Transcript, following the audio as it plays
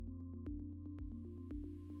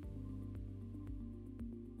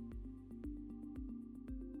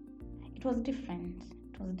It was different.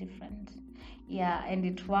 It was different. Yeah, and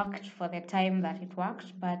it worked for the time that it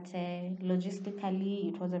worked, but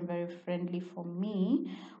logistically, it wasn't very friendly for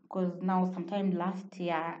me because now, sometime last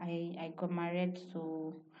year, I got married,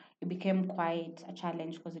 so it became quite a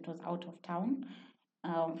challenge because it was out of town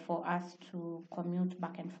for us to commute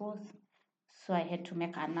back and forth. So I had to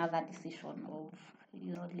make another decision of,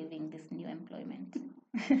 leaving this new employment.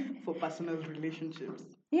 For personal relationships.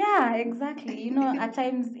 Yeah, exactly. At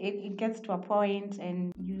times it gets to a point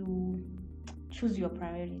and you choose your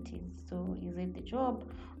priorities. So is it the job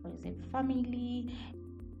or is it family?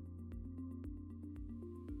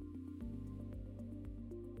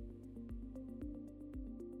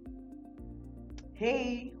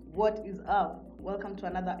 Hey, what is up? Welcome to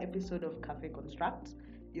another episode of Cafe Construct,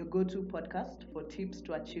 your go to podcast for tips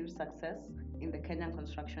to achieve success in the Kenyan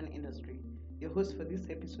construction industry. Your host for this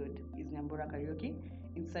episode is Nyambura Karaoke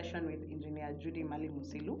in session with engineer Judy Mali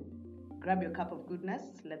Musilu. Grab your cup of goodness.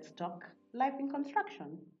 Let's talk life in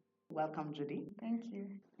construction. Welcome, Judy. Thank you.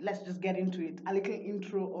 Let's just get into it. A little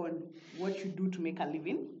intro on what you do to make a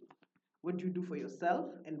living, what do you do for yourself,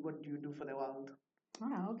 and what do you do for the world.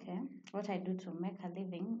 Okay. What I do to make a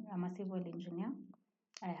living, I'm a civil engineer.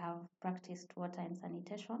 I have practiced water and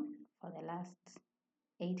sanitation for the last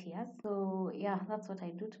 8 years. So, yeah, that's what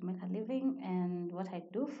I do to make a living. And what I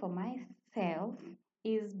do for myself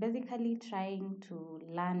is basically trying to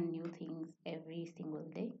learn new things every single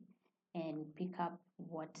day and pick up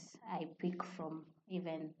what I pick from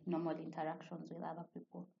even normal interactions with other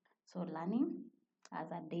people. So, learning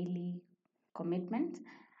as a daily commitment.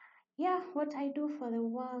 Yeah, what I do for the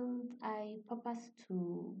world, I purpose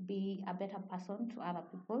to be a better person to other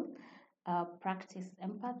people, practice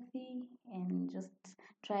empathy, and just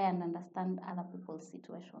try and understand other people's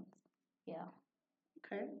situations. Yeah.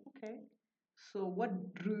 Okay, okay. So,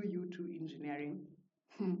 what drew you to engineering?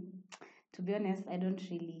 To be honest, I don't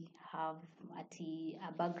really have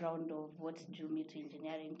a background of what drew me to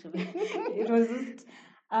engineering. To be, it was just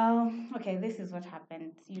okay. This is what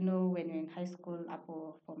happened. When you're in high school, up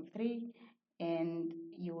or Form 3, and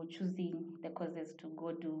you're choosing the courses to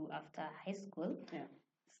go do after high school. Yeah.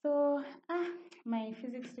 So my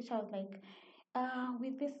physics teacher was like,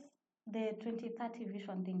 with this, the 2030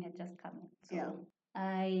 vision thing had just come in. So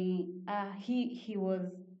Yeah. he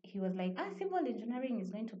was like, civil engineering is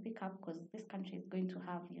going to pick up because this country is going to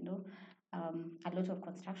have a lot of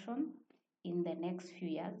construction in the next few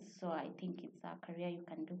years. So I think it's a career you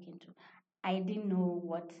can look into. I didn't know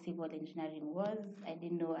what civil engineering was. I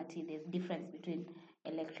didn't know actually there's difference between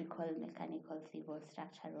electrical, mechanical, civil,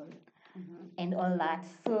 structural, and all that.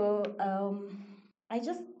 So I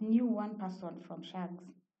just knew one person from Shags.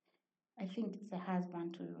 I think it's the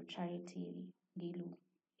husband to Charity Gilu.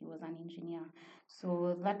 He was an engineer.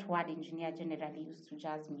 So that word engineer generally used to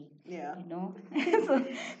jazz me. Yeah. so,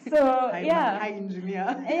 so yeah. High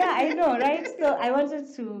engineer. Yeah, I know, right? So I wanted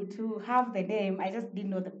to have the name. I just didn't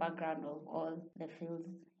know the background of all the fields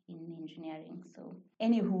in engineering. So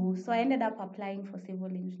anywho, so I ended up applying for civil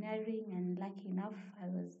engineering, and lucky enough, I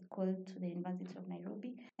was called to the University of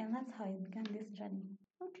Nairobi, and that's how I began this journey.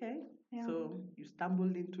 Okay. Yeah. So you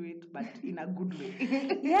stumbled into it, but in a good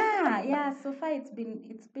way. yeah. So far, it's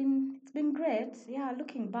been great. Yeah,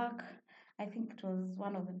 looking back, I think it was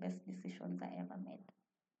one of the best decisions I ever made.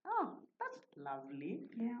 Oh, that's lovely.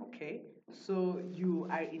 Yeah. Okay. So you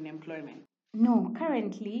are in employment. No,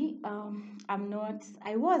 currently, I'm not.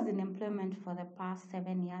 I was in employment for the past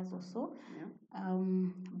 7 years or so. Yeah.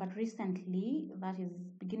 But recently, that is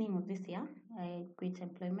beginning of this year, I quit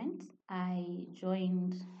employment. I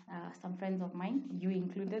joined some friends of mine, you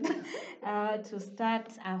included, to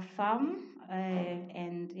start a farm.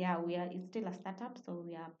 And yeah, it's still a startup, so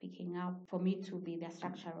we are picking up for me to be the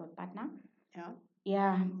structural partner. Yeah.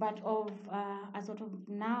 Yeah, but as of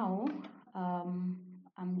now,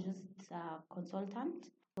 I'm just a consultant.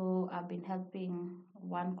 So I've been helping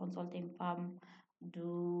one consulting firm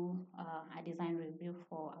do a design review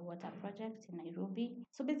for a water project in Nairobi.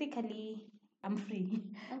 So basically, I'm free.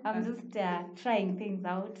 I'm just trying things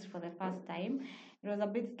out for the first time. It was a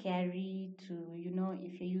bit scary to,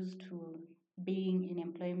 if you're used to being in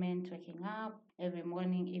employment, waking up every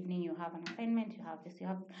morning, evening, you have an assignment, you have this, you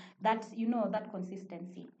have that, that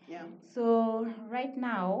consistency. Yeah. So right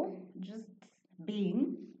now, just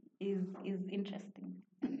being is interesting.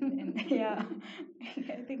 And yeah,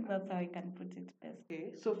 I think that's how I can put it best.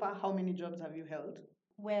 Okay. So far, how many jobs have you held?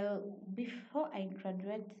 Well, before I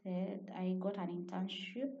graduated, I got an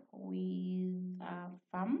internship with a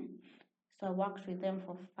firm. So I worked with them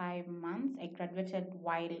for 5 months. I graduated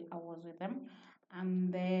while I was with them.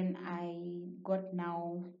 And then I got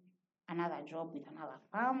now another job with another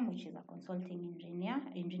firm, which is a consulting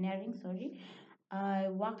engineering, sorry. I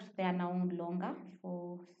worked there now longer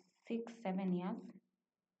for 6, 7 years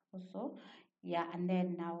or so. Yeah, and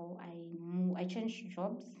then now I changed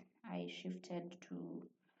jobs. I shifted to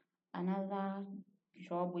another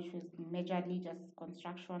job which was majorly just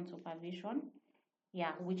construction supervision.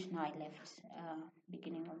 Yeah, which now I left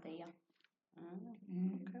beginning of the year.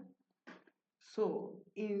 Okay. So,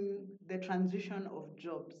 in the transition of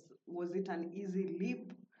jobs, was it an easy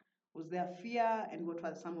leap? Was there fear? And what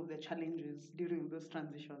were some of the challenges during those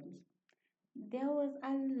transitions? There was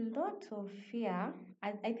a lot of fear.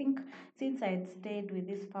 I think since I'd stayed with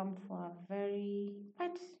this firm for a very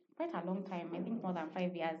quite a long time, I think more than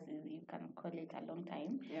 5 years, you can call it a long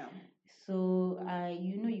time. Yeah. So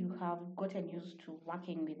you have gotten used to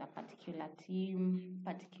working with a particular team,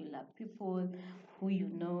 particular people who you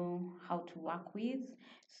know how to work with.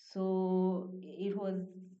 So it was,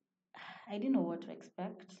 I didn't know what to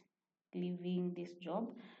expect leaving this job.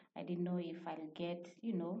 I didn't know if I'll get,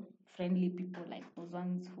 friendly people like those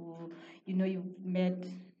ones who, you've met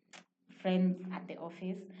friends at the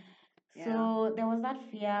office. Yeah. So there was that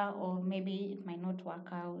fear, or maybe it might not work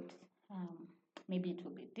out. Um, Maybe it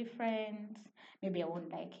will be different. Maybe I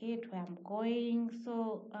won't like it where I'm going.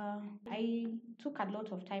 So I took a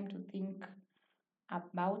lot of time to think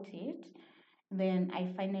about it. Then I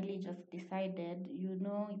finally just decided,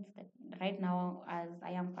 it's right now as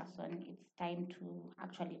a young person, it's time to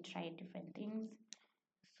actually try different things.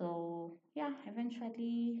 So yeah,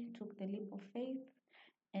 eventually took the leap of faith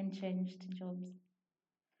and changed jobs.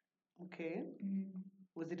 Okay. Mm.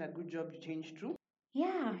 Was it a good job you changed to?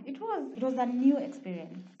 Yeah, it was. It was a new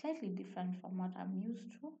experience, slightly different from what I'm used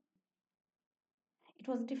to. It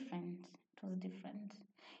was different. It was different.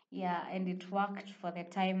 Yeah, and it worked for the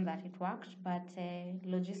time that it worked, but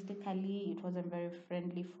logistically, it wasn't very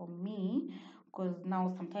friendly for me because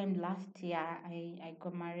now, sometime last year, I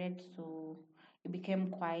got married, so it became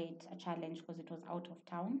quite a challenge because it was out of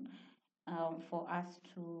town for us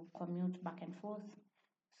to commute back and forth.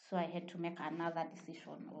 So I had to make another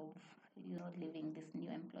decision of, leaving this new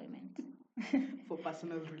employment. For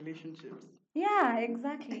personal relationships. Yeah,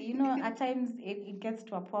 exactly. At times it gets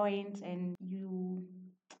to a point and you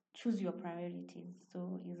choose your priorities.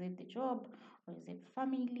 So is it the job or is it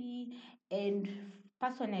family? And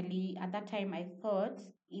personally, at that time, I thought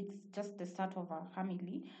it's just the start of our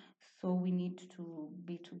family. So we need to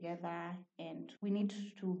be together and we need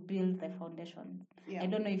to build the foundation. Yeah. I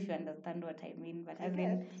don't know if you understand what I mean, but I as get.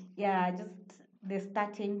 in, yeah, just the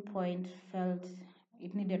starting point felt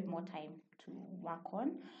it needed more time to work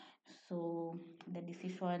on. So the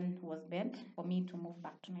decision was made for me to move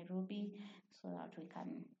back to Nairobi so that we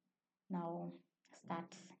can now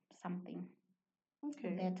start something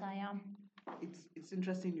Okay. better. Yeah. It's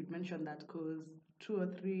interesting you'd mentioned that because 2 or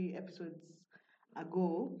 3 episodes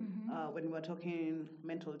ago, Mm-hmm. when we were talking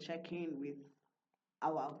mental check-in with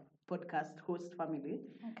our podcast host family,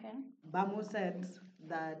 Okay. Bamo said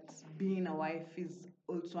that being a wife is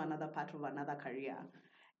also another part of another career.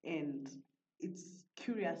 And it's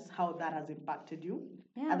curious how that has impacted you,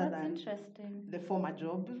 Yeah, other that's than interesting. the former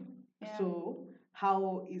job. Yeah. So,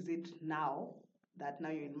 how is it now that now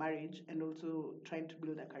you're in marriage and also trying to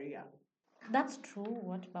build a career? That's true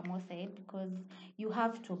what Bamo said because you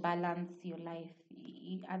have to balance your life.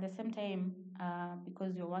 At the same time,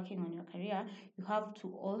 because you're working on your career, you have to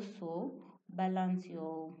also balance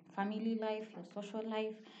your family life, your social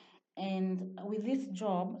life. And with this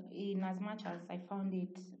job, in as much as I found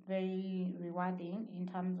it very rewarding in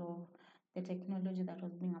terms of the technology that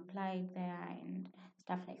was being applied there and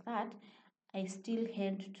stuff like that, I still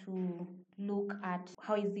had to look at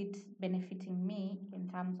how is it benefiting me in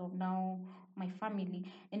terms of now my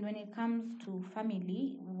family. And when it comes to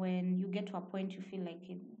family, when you get to a point you feel like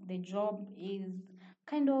the job is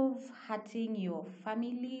kind of hurting your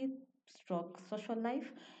family stroke social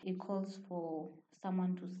life, it calls for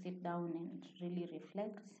someone to sit down and really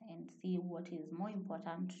reflect and see what is more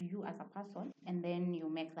important to you as a person, and then you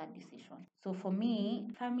make that decision. So for me,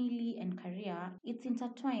 family and career, it's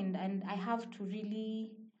intertwined, and I have to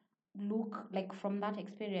really look like from that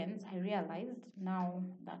experience. I realized now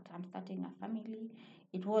that I'm starting a family,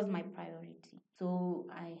 it was my priority. So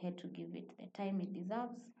I had to give it the time it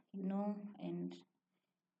deserves, and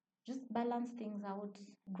just balance things out,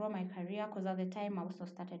 grow my career. Because at the time I also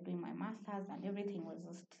started doing my masters and everything was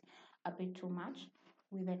just a bit too much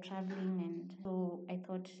with the traveling. And so I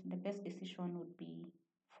thought the best decision would be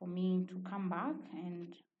for me to come back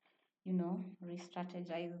and,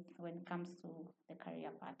 re-strategize when it comes to the career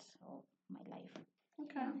part of my life.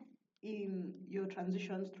 Okay. In your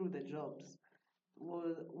transitions through the jobs,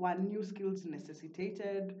 were new skills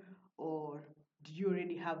necessitated, or did you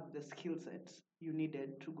already have the skill set you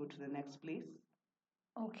needed to go to the next place?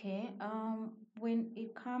 Okay, when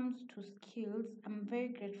it comes to skills, I'm very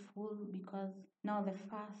grateful because now the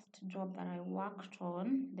first job that I worked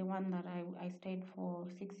on, the one that I stayed for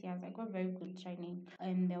 6 years, I got very good training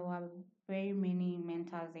and there were very many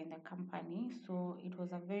mentors in the company. So it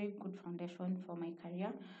was a very good foundation for my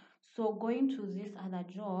career. So going to this other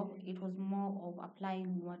job, it was more of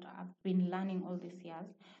applying what I've been learning all these years.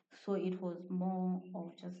 So it was more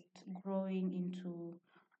of just growing into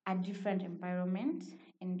a different environment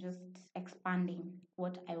and just expanding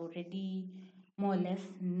what I already more or less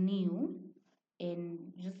knew and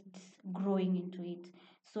just growing into it.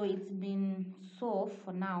 So it's been so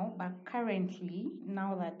for now, but currently,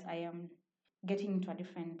 now that I am getting into a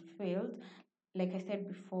different field, like I said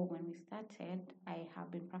before when we started, I have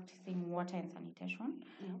been practicing water and sanitation.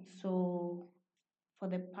 Yeah. So for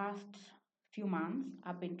the past few months,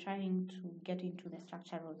 I've been trying to get into the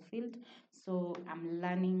structural field. So I'm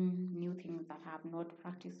learning new things that I have not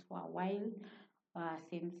practiced for a while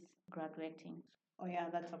since graduating. Oh, yeah,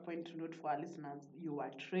 that's a point to note for our listeners. You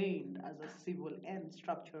are trained as a civil and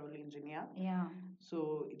structural engineer. Yeah,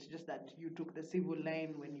 So it's just that you took the civil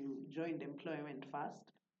line when you joined employment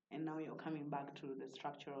first, and now you're coming back to the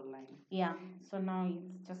structural line. yeah. So now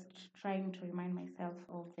it's just trying to remind myself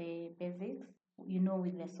of the basics,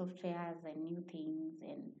 with the softwares and new things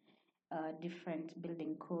and different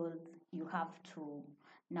building codes, you have to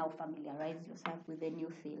now familiarize yourself with the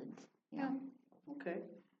new field. Yeah. Okay.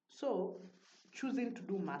 So choosing to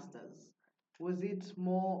do masters, was it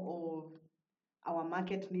more of our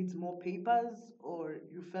market needs more papers, or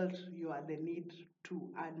you felt you had the need to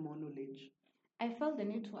add more knowledge? I felt the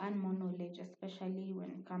need to earn more knowledge, especially when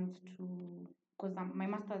it comes to because my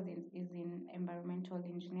master's is in environmental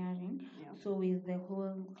engineering. Yeah. So with the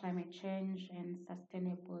whole climate change and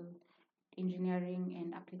sustainable engineering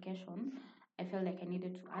and application, I felt like I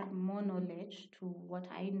needed to add more knowledge to what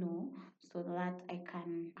I know so that I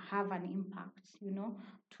can have an impact,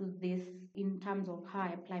 to this in terms of how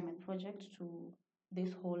I apply my project to this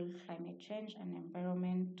whole climate change and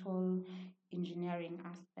environmental engineering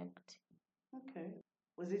aspect. Okay.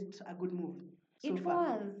 Was it a good move so It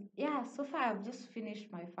far? was, yeah. So far, I've just finished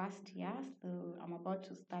my first year, so I'm about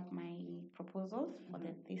to start my proposals for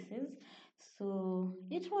the thesis. So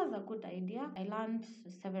it was a good idea. I learned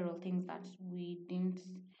several things that we didn't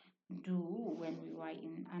do when we were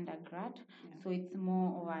in undergrad. Yeah. So it's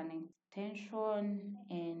more of an extension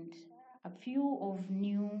and a few of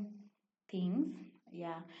new things.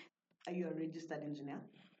 Yeah. Are you a registered engineer?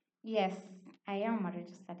 Yes, I am a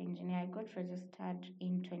registered engineer. I got registered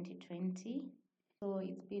in 2020. So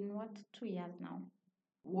it's been what, 2 years now.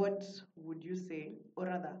 What would you say, or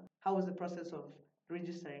rather, how was the process of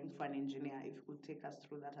registering for an engineer? If you could take us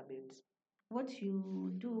through that a bit. What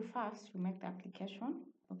you do first, you make the application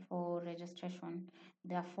for registration.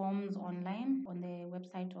 There are forms online on the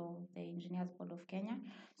website of the Engineers Board of Kenya.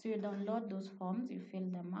 So you download those forms, you fill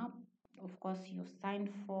them up. Of course, you signed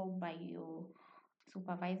for by your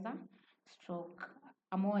supervisor, stroke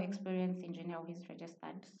a more experienced engineer who is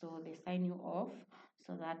registered. So they sign you off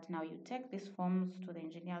so that now you take these forms to the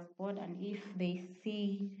engineers board, and if they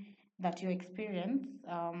see that your experience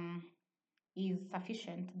is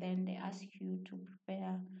sufficient, then they ask you to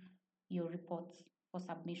prepare your reports for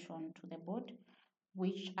submission to the board,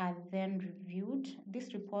 which are then reviewed.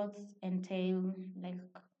 These reports entail like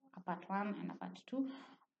a part one and a part two.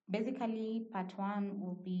 Basically, part one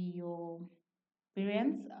will be your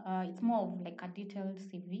experience. It's more of like a detailed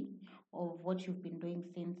CV of what you've been doing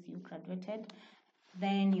since you graduated.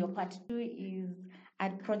 Then your part two is a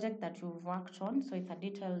project that you've worked on. So it's a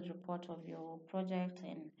detailed report of your project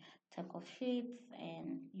and type of sheets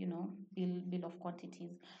and, bill of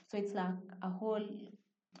quantities. So it's like a whole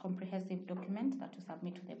comprehensive document that you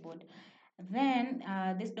submit to the board. Then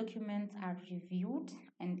these documents are reviewed,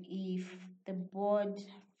 and if the board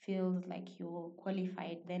feels like you're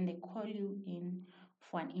qualified, then they call you in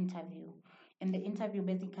for an interview. And the interview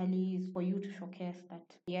basically is for you to showcase that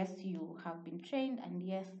yes, you have been trained, and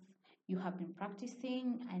yes, you have been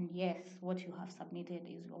practicing, and yes, what you have submitted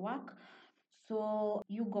is your work. So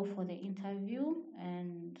you go for the interview,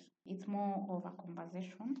 and it's more of a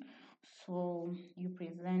conversation. So you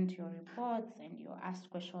present your reports and you ask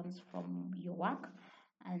questions from your work.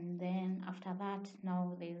 And then after that,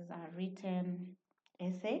 now there's a written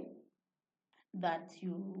essay that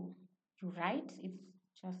you write. It's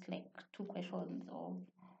just like two questions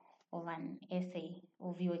of an essay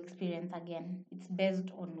of your experience again. It's based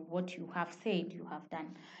on what you have said you have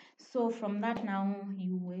done. So from that now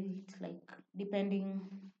you wait, like depending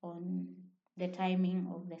on the timing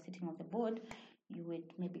of the sitting of the board, you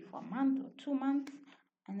wait maybe for a month or 2 months,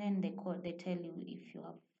 and then they tell you if you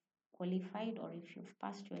have qualified or if you've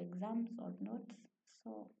passed your exams or not.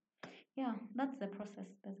 So yeah, that's the process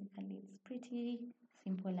basically. It's pretty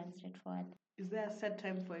simple and straightforward. Is there a set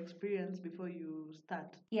time for experience before you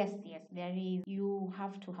start? Yes, yes, there is. You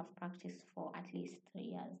have to have practiced for at least 3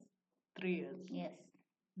 years. 3 years. Yes.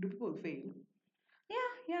 Do people fail?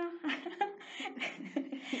 Yeah.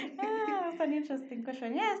 That's an interesting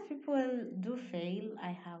question. Yes, people do fail.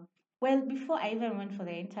 I have. Well, before I even went for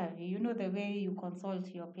the interview, you know the way you consult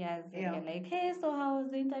your peers and Yeah. you're like, hey, so how was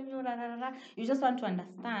the interview? Rah, rah, rah, rah. You just want to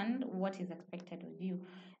understand what is expected of you.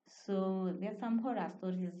 So there's some horror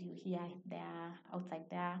stories you hear there, outside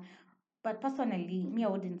there. But personally, me, I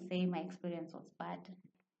wouldn't say my experience was bad.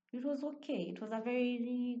 It was okay. It was a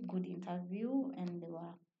very good interview, and they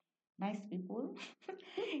were nice people.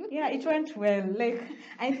 Yeah, it went well. Like,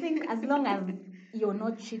 I think as long as you're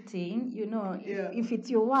not cheating, Yeah. if it's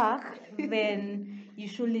your work, then you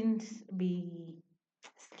shouldn't be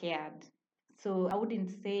scared. So I wouldn't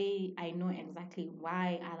say I know exactly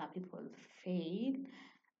why other people fail,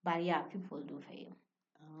 but yeah, people do fail.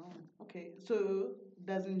 Oh, okay. So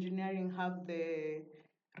does engineering have the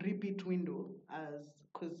repeat window as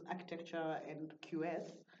because architecture and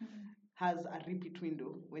QS has a repeat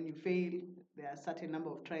window. When you fail, there are a certain number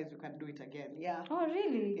of tries you can do it again. Yeah. Oh,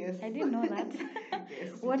 really? Yes. I didn't know that.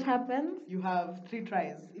 Yes. What happens? You have 3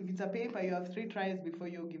 tries. If it's a paper, you have 3 tries before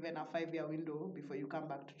you're given a 5-year window before you come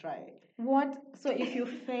back to try. What? So if you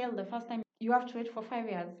fail the first time, you have to wait for 5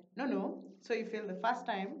 years? No. So you fail the first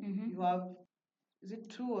time, you have, is it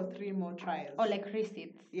 2 or 3 more tries? Or like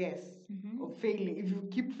receipts? Yes, of failing. If you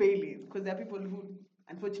keep failing, because there are people who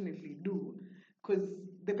unfortunately do, because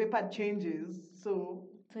the paper changes. So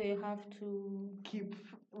you have to keep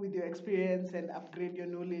with your experience and upgrade your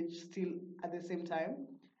knowledge still at the same time.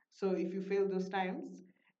 So if you fail those times,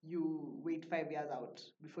 you wait 5 years out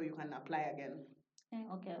before you can apply again.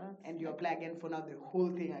 Okay, And you apply again for now the whole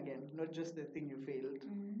thing again, not just the thing you failed.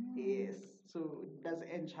 Yes. So does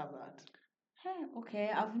Eng have that? Hey,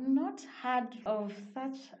 okay, I've not heard of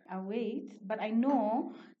such a wait, but I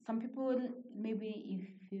know some people, maybe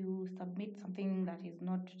if you submit something that is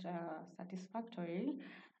not satisfactory,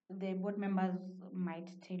 the board members might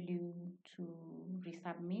tell you to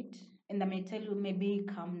resubmit, and they may tell you maybe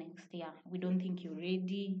come next year. We don't think you're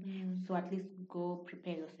ready, so at least go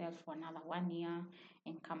prepare yourself for another 1 year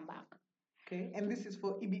and come back. Okay, and this is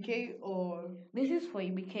for EBK or? This is for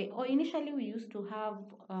EBK. Or initially we used to have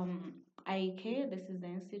IEK. This is the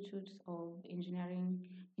Institute of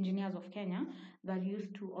Engineers of Kenya, that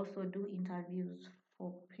used to also do interviews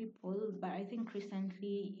for people. But I think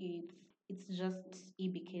recently it's just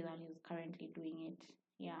EBK that is currently doing it.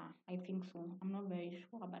 Yeah, I think so. I'm not very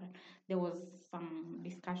sure, but there was some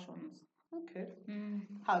discussions. Okay.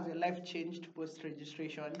 How's your life changed post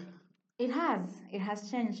registration? It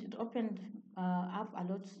has changed. It opened up a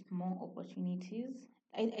lot more opportunities.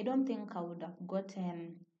 I don't think I would have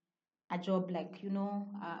gotten a job like,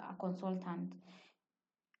 a consultant.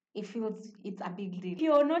 It's a big deal. If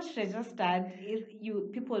you're not registered,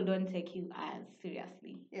 people don't take you as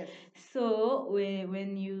seriously. Yes. So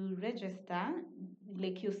when you register,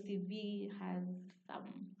 like your CV has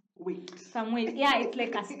some weight. Yeah, it's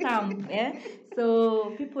like a stamp.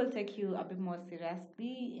 So people take you a bit more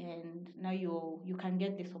seriously, and now you can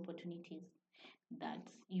get these opportunities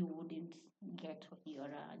that you wouldn't get when you're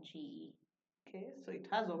a GE. Okay, so it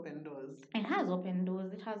has opened doors. It has opened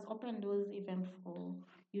doors. It has opened doors even for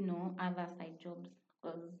other side jobs,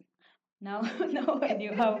 because now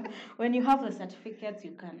when you have the certificates,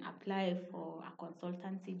 you can apply for a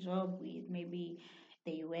consultancy job with maybe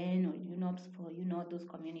the UN or UNOPS for those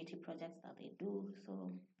community projects that they do.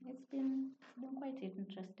 So it's been quite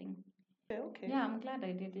interesting. Okay. Yeah, I'm glad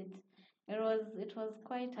I did it. It was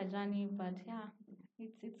quite a journey, but yeah,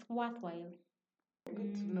 it's worthwhile.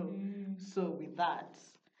 Good to know. So with that,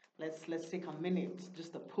 let's take a minute,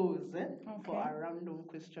 just a pause, for Okay. a random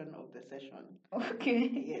question of the session. Okay.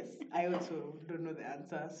 Yes, I also don't know the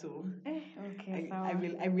answer, so Okay,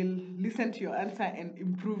 I will listen to your answer and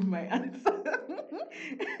improve my answer.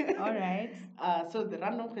 All right. So the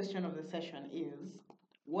random question of the session is: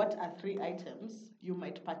 what are 3 items you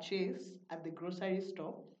might purchase at the grocery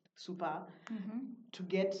store, super, to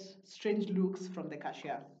get strange looks from the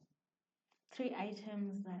cashier? 3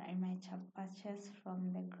 items that I might have purchased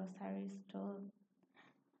from the grocery store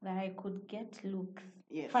that I could get looks.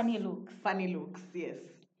 Yes. Funny looks. Funny looks, yes.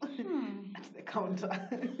 at the counter.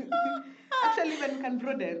 Actually, even you can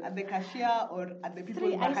broaden at the cashier or at the people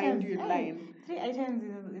Three behind items. you in Hey, line. 3 items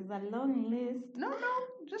is a long list. No,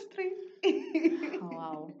 just three. Oh,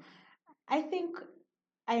 wow. I think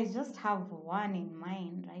I just have one in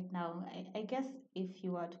mind right now. I guess if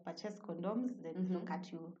you were to purchase condoms, they'd look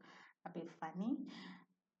at you a bit funny.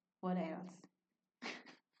 What else?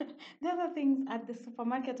 The other things at the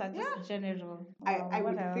supermarket are just general. Wow, I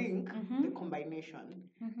what would else? think Mm-hmm. the combination,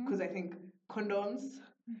 Mm-hmm. because I think condoms,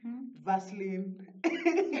 Mm-hmm. Vaseline.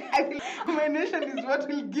 I feel combination is what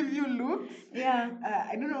will give you looks. Yeah.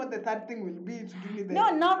 I don't know what the third thing will be to give me the.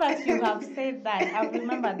 No, now that you have said that, I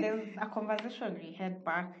remember there's a conversation we had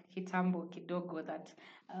back Kitambo Kidogo that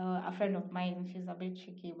a friend of mine, she's a bit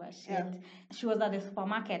tricky, but she was at the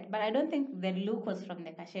supermarket. But I don't think the look was from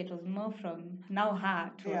the cashier, it was more from now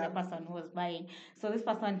her to the person who was buying. So this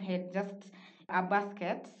person had just a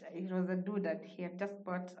basket. It was a dude that he had just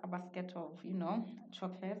bought a basket of,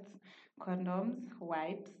 chocolates, condoms,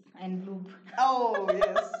 wipes, and lube. Oh,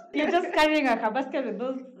 yes. You're just carrying a basket with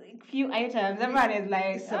those few items. Everyone is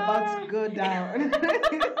like, It's about to go down.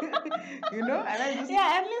 And I just.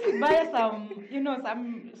 Yeah, at least buy some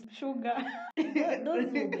sugar.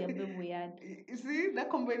 Those will be a bit weird. You see, that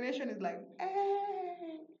combination is like,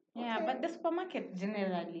 Yeah, okay. but the supermarket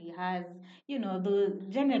generally has, the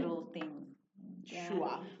general things.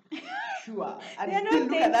 Sure. And There are still no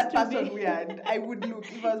look at that things to person be- weird. I would look.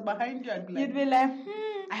 If I was behind you, I'd be like, You'd be like,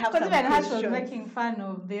 I have because some even Hash was questions. making fun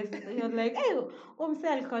of this. You're like, hey,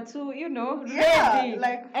 alikuwa tu, Yeah, ready.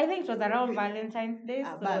 like I think it was around Valentine's Day,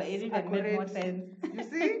 so bas, it even made more accurate. sense. You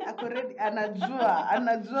see, accurate,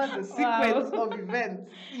 anajua the sequence of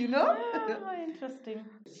events, Oh, interesting.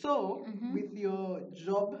 So, with your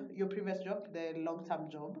job, your previous job, the long-term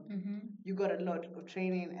job, you got a lot of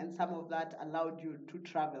training, and some of that allowed you to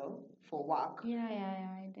travel for work. Yeah,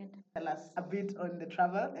 I did. Tell us a bit on the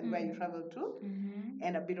travel and where you traveled to,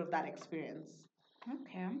 and a bit of that experience.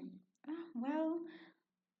 Okay. Well,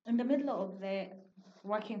 in the middle of the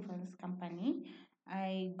working for this company,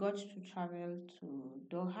 I got to travel to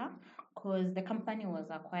Doha because the company was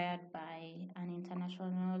acquired by an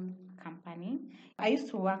international company. I used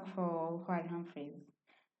to work for Howard Humphreys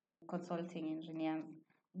Consulting Engineers.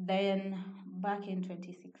 Then back in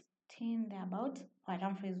 2016, thereabout, Howard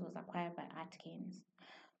Humphreys was acquired by Atkins.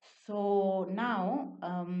 So now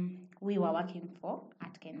we were working for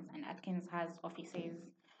Atkins, and Atkins has offices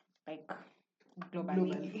like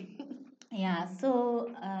globally. Yeah,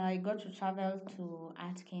 so I got to travel to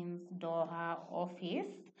Atkins Doha office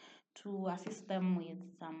to assist them with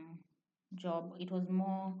some job. It was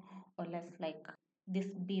more or less like this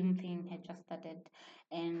beam thing had just started,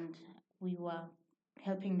 and we were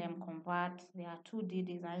helping them convert their 2D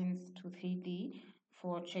designs to 3D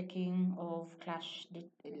for checking of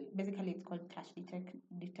basically it's called clash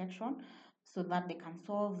detection, so that they can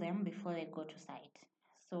solve them before they go to site.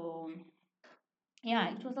 So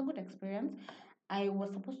yeah, it was a good experience. I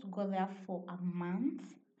was supposed to go there for a month,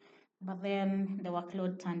 but then the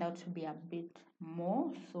workload turned out to be a bit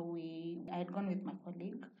more. So I had gone with my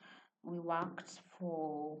colleague. We worked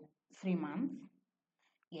for 3 months,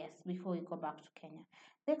 yes, before we go back to Kenya.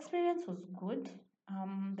 The experience was good.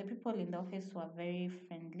 The people in the office were very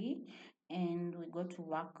friendly, and we got to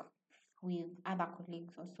work with other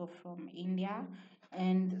colleagues also from India,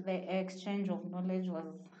 and the exchange of knowledge was,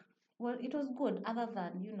 well, it was good. Other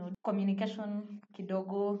than communication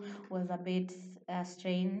kidogo was a bit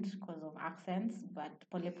strained because of accents, but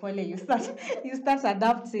pole pole you start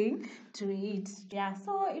adapting to it. Yeah,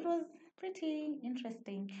 so it was pretty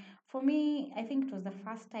interesting. For me, I think it was the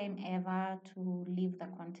first time ever to leave the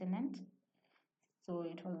continent. So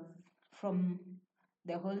it was from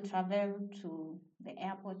the whole travel to the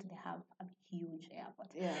airport. They have a huge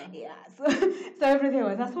airport. Yeah. So everything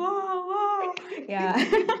was just wow. Yeah.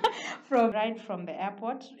 From the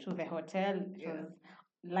airport to the hotel, it was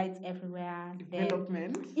lights everywhere.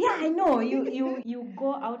 Development. Yeah, I know. You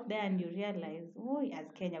go out there and you realize, oh, as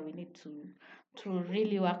Kenya, we need to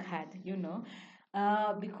really work hard,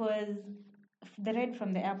 because the ride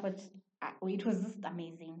from the airport, it was just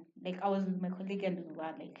amazing. Like I was with my colleague and we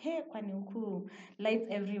were like, hey, kwani huku, lights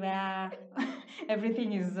everywhere,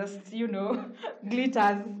 everything is just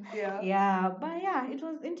glitters. Yeah, but yeah, it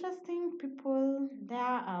was interesting. People there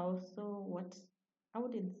are also what I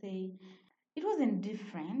wouldn't say. It wasn't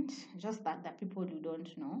different, just that the people you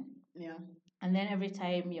don't know. Yeah. And then every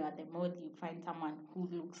time you're at the mall, you find someone who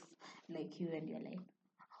looks like you, and you're like,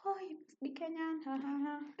 oh, you must be Kenyan, ha ha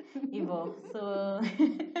ha. Evil. So,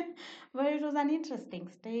 but it was an interesting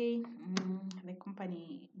stay. The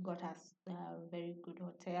company got us a very good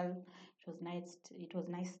hotel. It was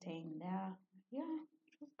nice staying there. Yeah,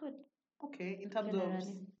 it was good Okay, in terms of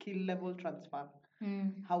generally. skill level transfer,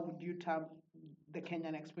 Mm. how would you term the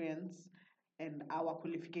Kenyan experience and our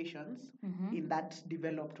qualifications Mm-hmm. in that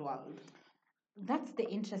developed world? That's the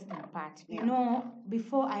interesting part. Yeah. You know,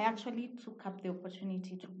 before I actually took up the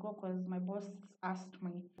opportunity to go, because my boss asked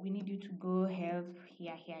me, we need you to go help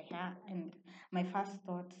here, here, here. And my first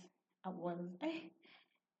thought was,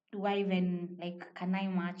 do I even, like, can I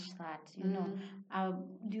match that? You know,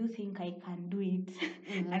 do you think I can do it?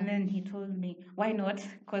 Mhm. And then he told me, why not?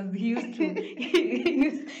 Because he used to,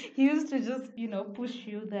 he used to just, you know, push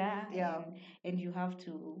you there, Yeah. and you have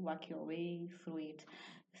to work your way through it.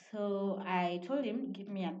 So I told him, give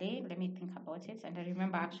me a day, let me think about it. And I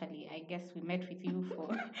remember, actually, I guess we met with you for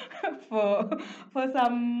for for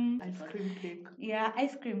some Ice cream cake. yeah,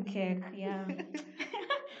 ice cream cake, yeah.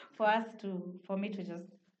 For me to just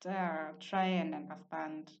try and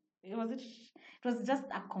understand. It was just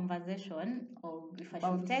a conversation of if I should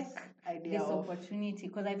Bounce take idea this of opportunity,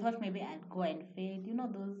 because I thought maybe I'd go and fail. You know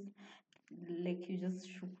those, like, you just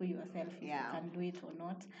shuku yourself if you Yeah. can do it or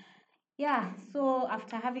not. Yeah, so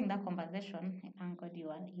after having that conversation, thank God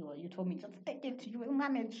you told me, just take it, you will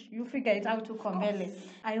manage, you figure it out to Kombele.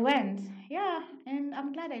 I went, yeah, and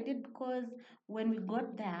I'm glad I did, because when we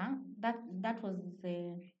got there, that was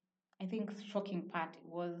the, I think, shocking part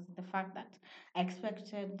was the fact that I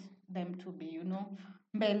expected them to be, you know,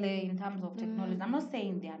 mbele in terms of technology. I'm not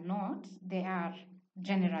saying they are not, they are,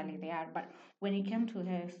 generally they are, but when it came to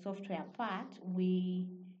the software part, we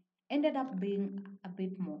ended up being a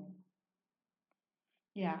bit more.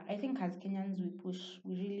 Yeah, I think as Kenyans,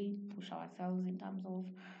 we really push ourselves in terms of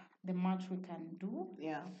the much we can do.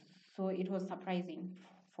 Yeah. So it was surprising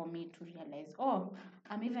for me to realize, oh,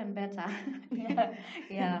 I'm even better. Yeah,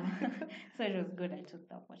 yeah. So it was good I took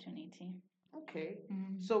the opportunity. Okay.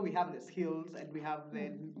 Mm. So we have the skills and we have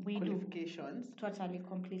the We do. qualifications. Totally,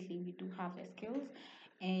 completely, we do have the skills.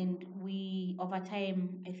 And we, over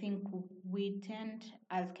time, I think we tend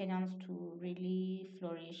as Kenyans to really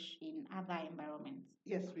flourish in other environments.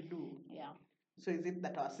 Yes, we do. Yeah. So is it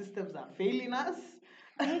that our systems are failing us?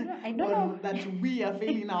 I don't or know. that we are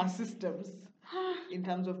failing our systems in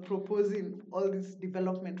terms of proposing all this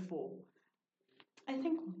development for? I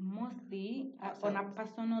think mostly, on a Ourselves.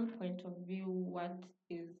 personal point of view, what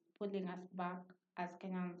is pulling us back as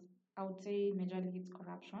Kenyans, I would say majorly it's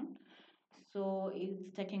corruption. So it's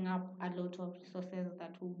taking up a lot of resources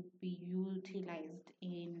that will be utilized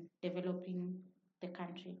in developing the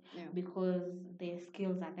country, Yeah. because the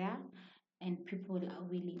skills are there and people are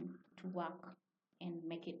willing to work and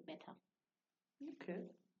make it better. Okay.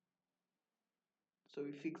 So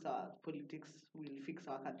we fix our politics, we'll fix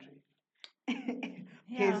our country.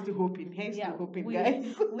 Here's to hoping, Yeah,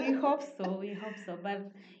 guys. we hope so, we hope so.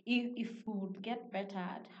 But if we would get better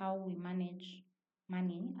at how we manage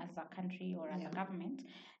money as a country or as Yeah. a government,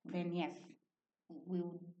 then yes, we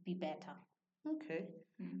would be better. Okay.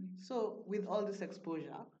 Mm. So with all this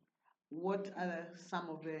exposure, what are some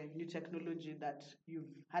of the new technology that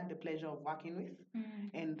you've had the pleasure of working with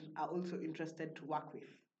and are also interested to work with?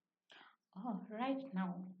 Oh, right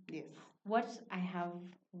now, Yes. what I have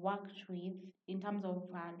worked with in terms of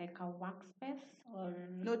like a workspace or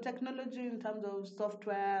No, technology in terms of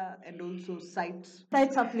software and also site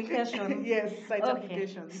applications. yes, site Okay.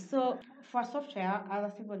 applications. So for software,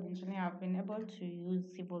 as a civil engineer, I've been able to use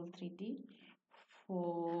Civil 3D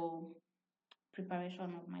for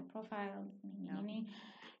preparation of my profile. Yeah.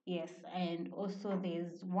 Yes, and also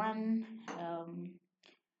there's one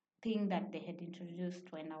thing that they had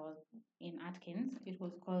introduced when I was in Atkins. It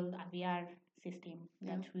was called a VR system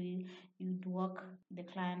that you'd walk the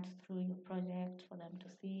client through your project for them to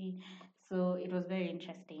see. So it was very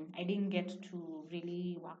interesting. I didn't get to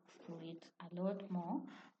really work through it a lot more,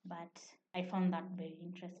 but I found that very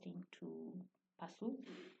interesting to pursue.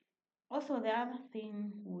 Also, the other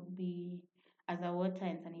thing would be, as a water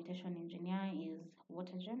and sanitation engineer, is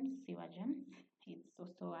water gems, sewer gems. It's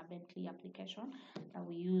also a Bentley application that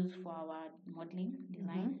we use for our modeling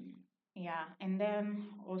design. Yeah, and then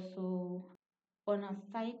also on a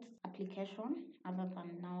site application, other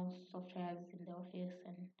than now softwares in the office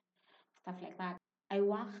and stuff like that, I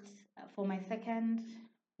worked for my second,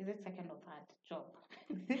 is it second or third job?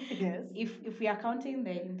 Yes. If we are counting the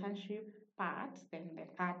internship part, then the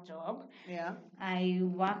third job. Yeah. I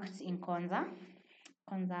worked in Konza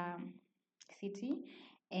City,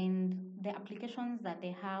 and the applications that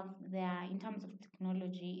they have there in terms of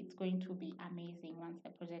technology, it's going to be amazing once the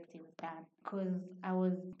project is done. Because I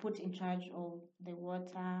was put in charge of the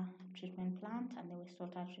water treatment plant and the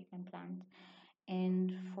wastewater treatment plant,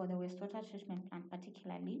 And for the wastewater treatment plant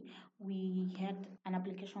particularly, we had an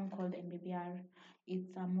application called MBBR.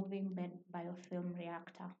 It's a moving bed biofilm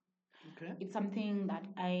reactor. Okay. It's something that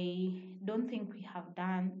I don't think we have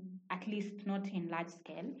done, at least not in large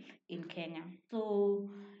scale, in Kenya. So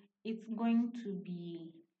it's going to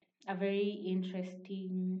be a very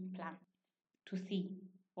interesting plan to see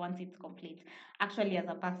once it's complete. Actually, as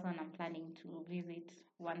a person, I'm planning to visit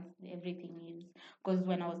once everything is, because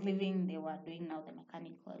when I was living, they were doing now the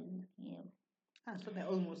mechanical. Yeah, So they're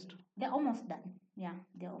almost. they're almost done. Yeah,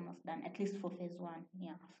 they're almost done, at least for phase one.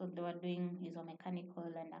 Yeah, so they were doing isomechanical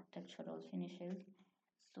and architectural finishes.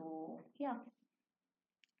 So yeah,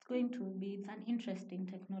 it's going to be, it's an interesting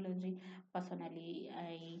technology. Personally,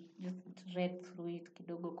 I just read through it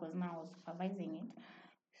kidogo because now I was supervising it.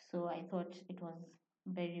 So I thought it was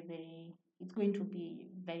it's going to be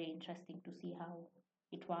very interesting to see how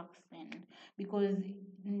it works. And because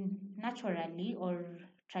naturally or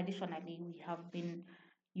traditionally, we have been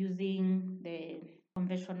using the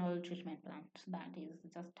conventional treatment plant, that is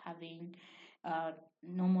just having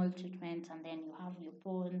normal treatment, and then you have your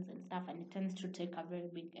ponds and stuff, and it tends to take a very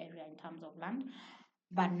big area in terms of land.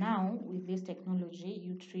 But now with this technology,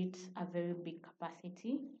 you treat a very big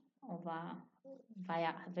capacity over via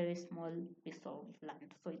a very small piece of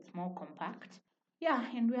land, so it's more compact. Yeah,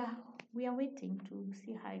 and we are waiting to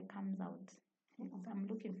see how it comes out. I'm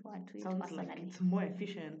looking forward to it Sounds personally. like it's more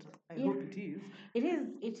efficient. I Yeah. hope it is.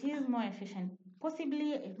 It is more efficient.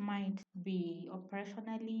 Possibly it might be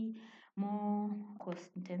operationally more cost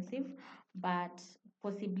intensive, but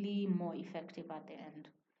possibly more effective at the end.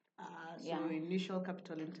 So Yeah. initial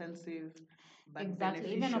capital intensive, but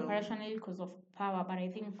Exactly, even beneficial. operationally because of power, but I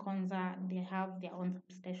think Konza, they have their own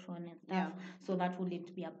substation and stuff, so that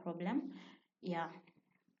wouldn't be a problem. Yeah,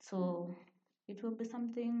 so it will be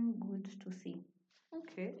something good to see.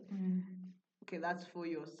 Okay. Mm. Okay, that's for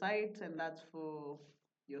your site and that's for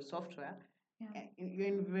your software. Yeah. In your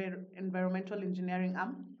environmental engineering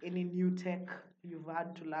arm, any new tech you've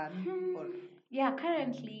had to learn or Yeah,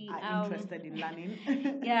 currently, are interested in learning?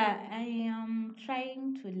 yeah, I am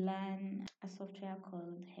trying to learn a software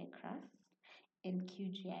called HECRAS and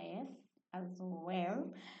QGIS as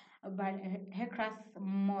well. But HECRAS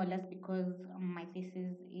more or less because my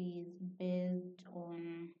thesis is based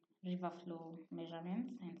on river flow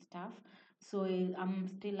measurements and stuff. So I'm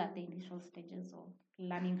still at the initial stages of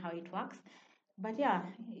learning how it works. But yeah,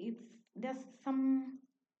 there's some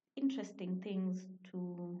interesting things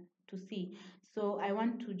to see. So I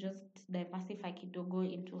want to just diversify kidogo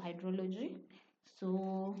into hydrology.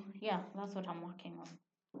 So yeah, that's what I'm working on.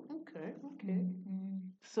 Okay, okay.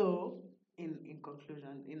 So, in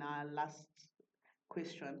conclusion, in our last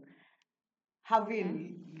question,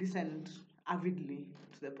 having listened avidly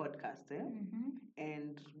to the podcast,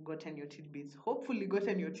 and gotten your tidbits, hopefully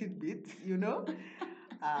gotten your tidbits,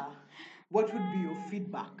 what would be your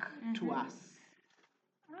feedback to us?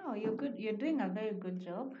 Oh, you're good. You're doing a very good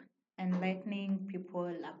job enlightening people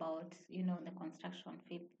about, the construction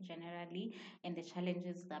field generally and the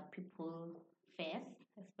challenges that people face,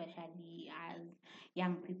 especially as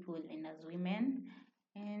young people and as women.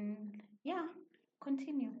 And yeah,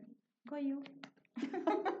 continue. Go you.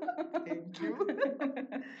 Thank you.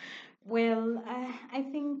 Well, I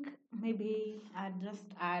think maybe I'd just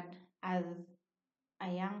add, as a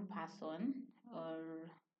young person, or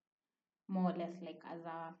more or less like as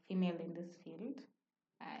a female in this field,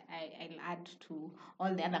 I'll add to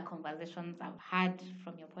all the other conversations I've had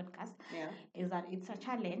from your podcast, is that it's a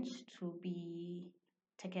challenge to be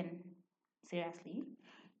taken seriously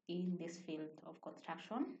in this field of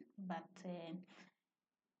construction, but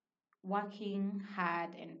working hard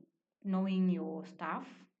and knowing your staff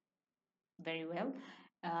very well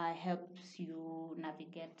helps you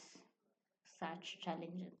navigate such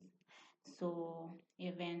challenges. So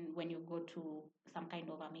even when you go to some kind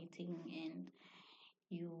of a meeting and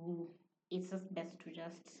it's just best to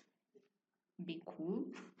just be cool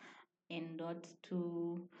and not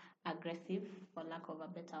too aggressive, for lack of a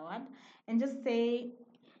better word, and just wait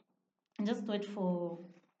for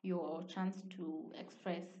your chance to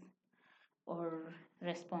express or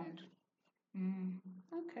respond.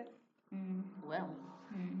 Okay. Mm. Well,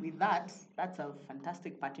 with that, that's a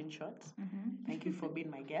fantastic parting shot. Thank you for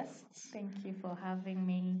being my guest. Thank you for having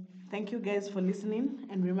me. Thank you guys for listening,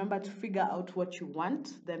 and remember to figure out what you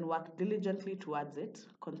want, then work diligently towards it,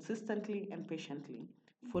 consistently and patiently.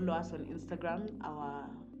 Follow us on Instagram. Our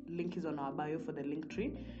link is on our bio for the link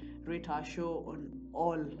tree. Rate our show on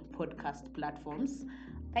all podcast platforms.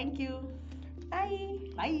 Thank you. Bye.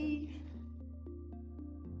 Bye.